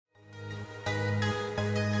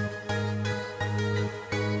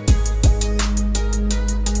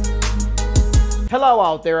Hello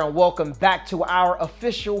out there and welcome back to our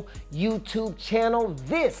official YouTube channel.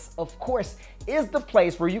 This, of course, is the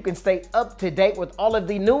place where you can stay up to date with all of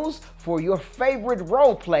the news for your favorite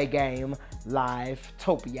roleplay game,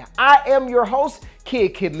 Livetopia. I am your host,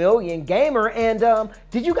 Kid Chameleon Gamer, and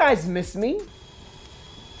did you guys miss me?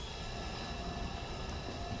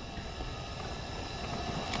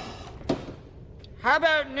 How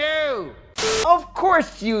about new? Of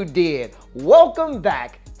course you did. Welcome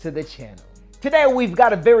back to the channel. Today we've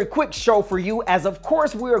got a very quick show for you, as of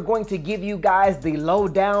course we are going to give you guys the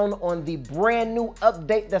lowdown on the brand new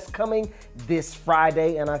update that's coming this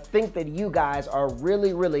Friday, and I think that you guys are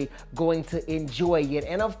really going to enjoy it.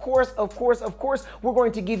 And of course, we're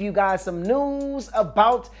going to give you guys some news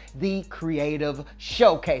about the creative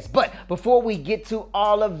showcase. But before we get to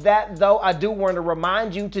all of that though, I do want to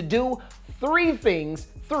remind you to do three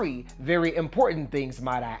very important things,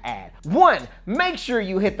 might I add. One, make sure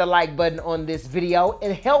you hit the like button on this video.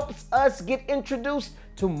 It helps us get introduced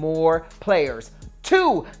to more players.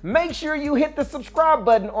 Two, make sure you hit the subscribe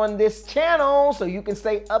button on this channel so you can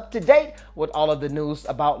stay up to date with all of the news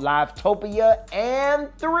about Livetopia. And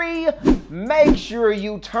three, make sure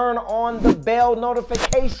you turn on the bell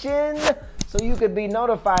notification so you can be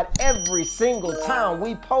notified every single time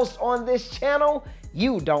we post on this channel.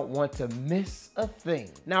 You don't want to miss a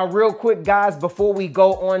thing. Now, real quick, guys, before we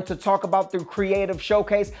go on to talk about the creative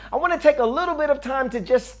showcase, I want to take a little bit of time to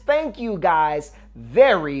just thank you guys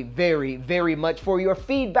very much for your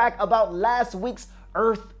feedback about last week's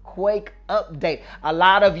earthquake update. A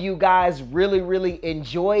lot of you guys really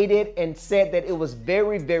enjoyed it and said that it was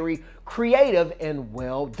very creative and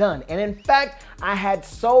well done. And in fact, I had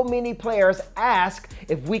so many players ask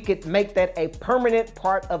if we could make that a permanent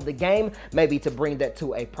part of the game, maybe to bring that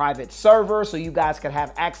to a private server so you guys could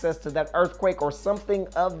have access to that earthquake or something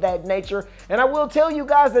of that nature. And I will tell you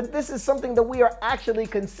guys that this is something that we are actually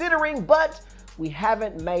considering, but we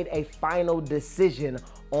haven't made a final decision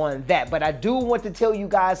on that. But I do want to tell you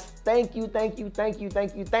guys, thank you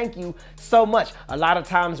so much. A lot of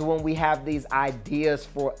times when we have these ideas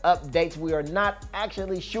for updates, we are not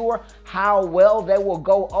actually sure how well they will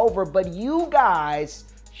go over, but you guys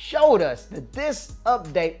showed us that this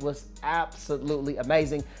update was absolutely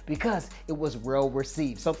amazing because it was well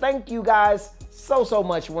received. So thank you guys so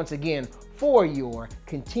much once again for your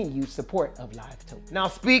continued support of Livetopia. Now,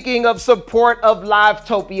 speaking of support of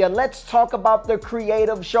Livetopia, let's talk about the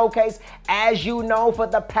creative showcase. As you know, for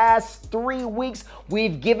the past 3 weeks,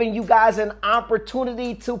 we've given you guys an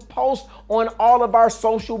opportunity to post on all of our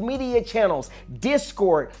social media channels,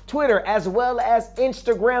 Discord, Twitter, as well as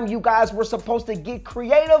Instagram. You guys were supposed to get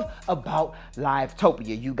creative about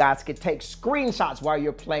Livetopia. You guys could take screenshots while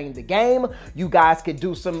you're playing the game. You guys could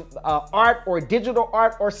do some art or digital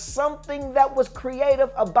art or something that was creative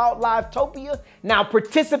about Livetopia. Now,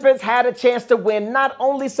 participants had a chance to win not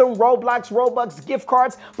only some Roblox gift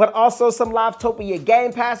cards, but also some Livetopia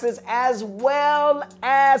game passes, as well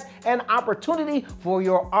as an opportunity for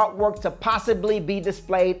your artwork to possibly be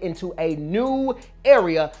displayed into a new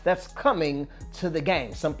area that's coming to the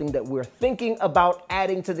game, something that we're thinking about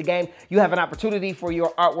adding to the game. You have an opportunity for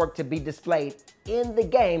your artwork to be displayed in the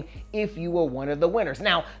game if you were one of the winners.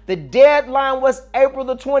 Now, the deadline was April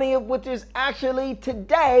the 20th, which is actually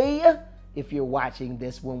today. If you're watching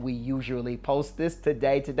this when we usually post this,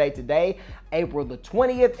 today, April the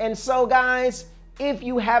 20th. And so guys, if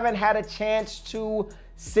you haven't had a chance to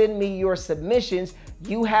send me your submissions,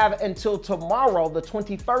 you have until tomorrow, the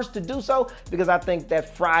 21st, to do so, because I think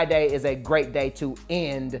that Friday is a great day to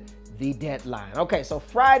end the deadline. Okay, so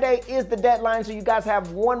Friday is the deadline, so you guys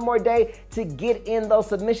have one more day to get in those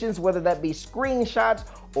submissions, whether that be screenshots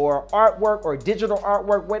or artwork or digital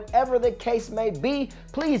artwork, whatever the case may be.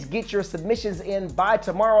 Please get your submissions in by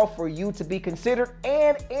tomorrow for you to be considered.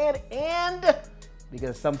 And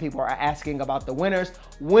because some people are asking about the winners,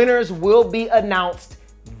 winners will be announced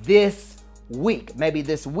this week, maybe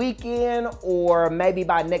this weekend or maybe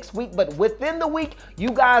by next week, but within the week you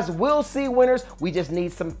guys will see winners. We just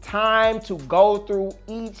need some time to go through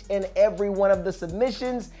each and every one of the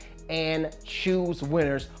submissions and choose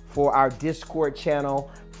winners for our Discord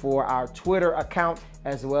channel, for our Twitter account,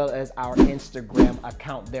 as well as our Instagram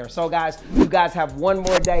account there. So guys, you guys have one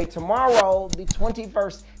more day tomorrow, the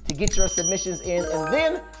 21st, to get your submissions in, and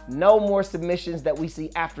then no more submissions that we see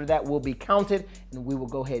after that will be counted, and we will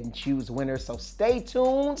go ahead and choose winners. So stay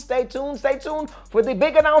tuned for the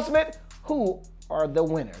big announcement. Who are the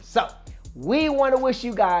winners? So we want to wish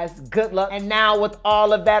you guys good luck. And now, with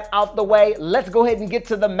all of that out the way, let's go ahead and get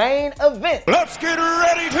to the main event. Let's get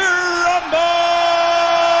ready to rumble!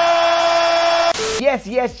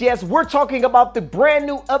 Yes, we're talking about the brand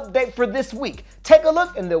new update for this week. take a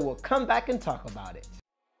look and then we'll come back and talk about it.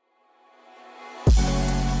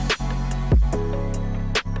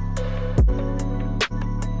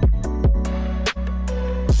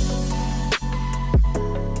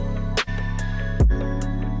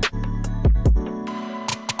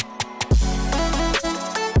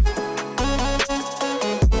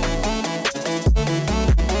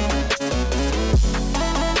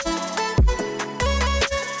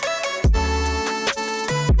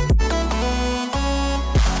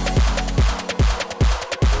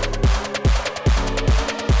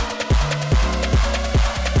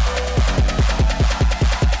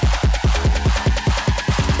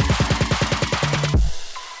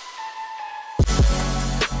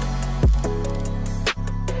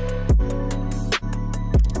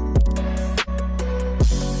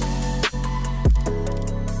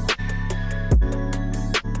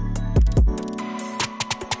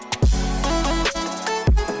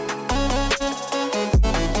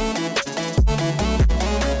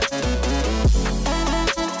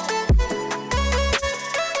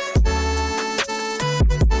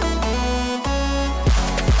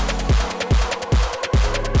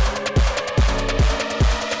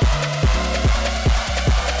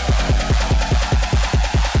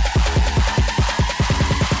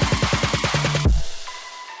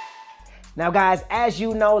 Now guys, as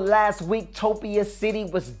you know, last week, Topia City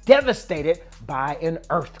was devastated by an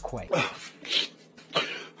earthquake.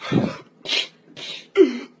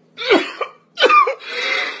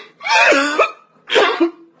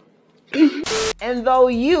 And though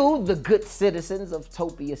you, the good citizens of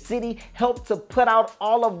Topia City, helped to put out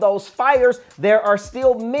all of those fires, there are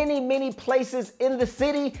still many places in the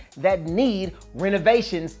city that need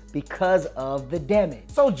renovations because of the damage.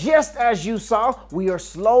 So just as you saw, we are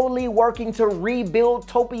slowly working to rebuild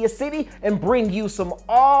Topia City and bring you some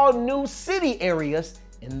all new city areas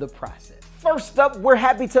in the process. First up, we're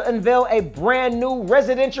happy to unveil a brand new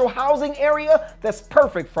residential housing area that's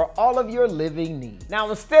perfect for all of your living needs. Now,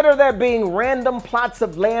 instead of there being random plots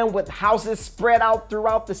of land with houses spread out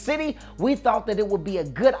throughout the city, we thought that it would be a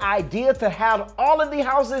good idea to have all of the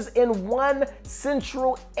houses in one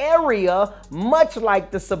central area, much like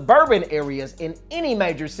the suburban areas in any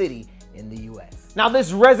major city in the US. Now,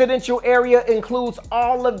 this residential area includes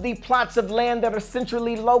all of the plots of land that are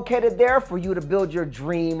centrally located there for you to build your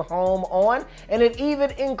dream home on. And it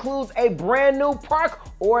even includes a brand new park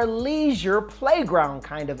or leisure playground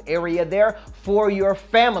kind of area there for your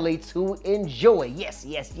family to enjoy. Yes.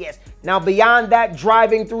 Now, beyond that,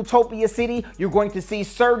 driving through Topia City, you're going to see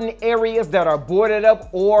certain areas that are boarded up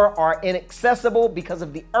or are inaccessible because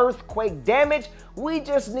of the earthquake damage. We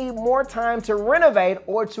just need more time to renovate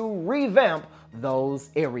or to revamp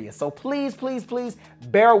those areas. So please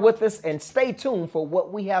bear with us and stay tuned for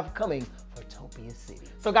what we have coming for Topia City.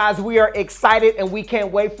 So guys, we are excited and we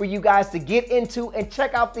can't wait for you guys to get into and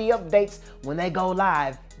check out the updates when they go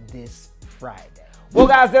live this Friday. Well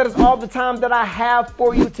guys, that is all the time that I have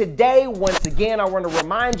for you today. Once again, I want to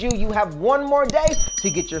remind you, you have one more day to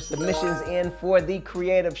get your submissions in for the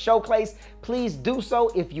Creative Showcase. Please do so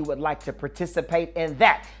if you would like to participate in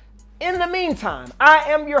that. In the meantime, I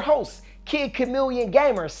am your host, Kid Chameleon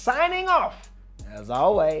Gamer, signing off. As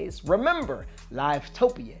always, remember,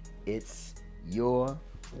 Livetopia, it's your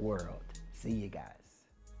world. See you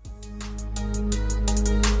guys.